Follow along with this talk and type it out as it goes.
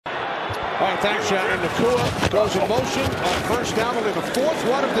All right, thanks, Shannon. Nakua goes in motion on first down, only the fourth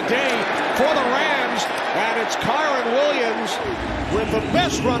run of the day for the Rams. And it's Kyren Williams with the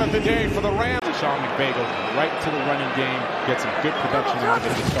best run of the day for the Rams. Sean McVay goes right to the running game, gets some good production out of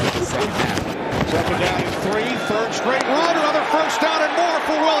it to start the second half. Second down and 3, third straight run, another first down and more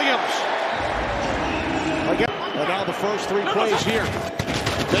for Williams. Again, and now the first 3 plays here.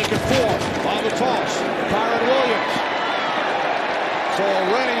 Take it 4 on the toss. Kyren Williams. So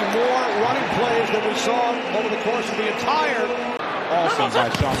already more running plays than we saw over the course of the entire. Awesome by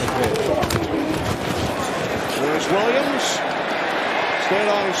Sean McVay. There's Williams. Staying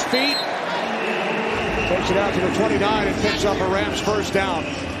on his feet. Takes it out to the 29 and picks up a Rams first down.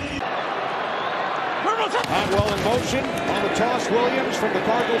 Atwell in motion on the toss. Williams from the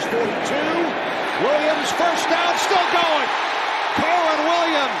Cardinals 42. Williams first down, still going. Kyren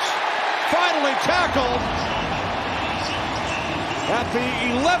Williams finally tackled at the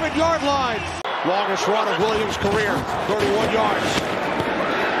 11-yard line. Longest run of Williams' career, 31 yards.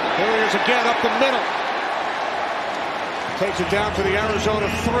 Here he is again up the middle. Takes it down to the Arizona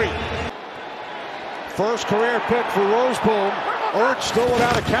 3. First career pick for Roseboom. Ertz still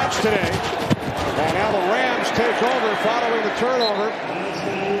without a catch today. And now the Rams take over following the turnover.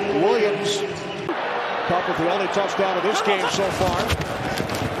 Williams, top with the only touchdown of this game so far.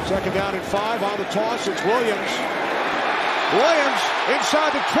 Second down and 5 on the toss. It's Williams. Williams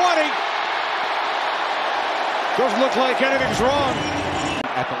inside the 20. Doesn't look like anything's wrong.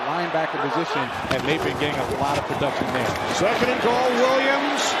 At the linebacker position, and they've been getting a lot of production there. Second and goal,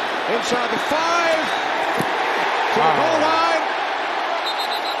 Williams inside the 5 to the goal line.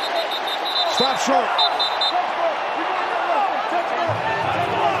 Stop short.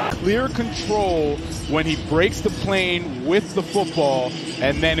 Clear control when he breaks the plane with the football,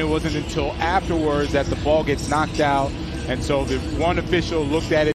 and then it wasn't until afterwards that the ball gets knocked out, and so the one official looked at it.